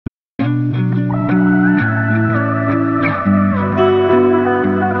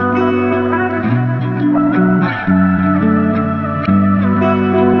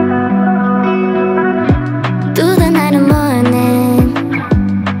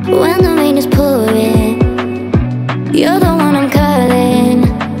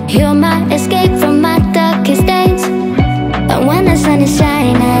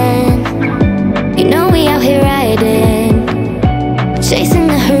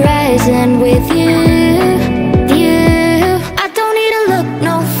present with you. I don't need to look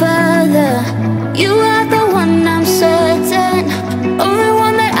no further. You are the one, I'm certain. Only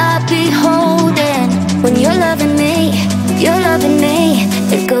one that I'll be holding. When you're loving me,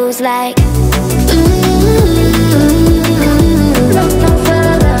 it goes like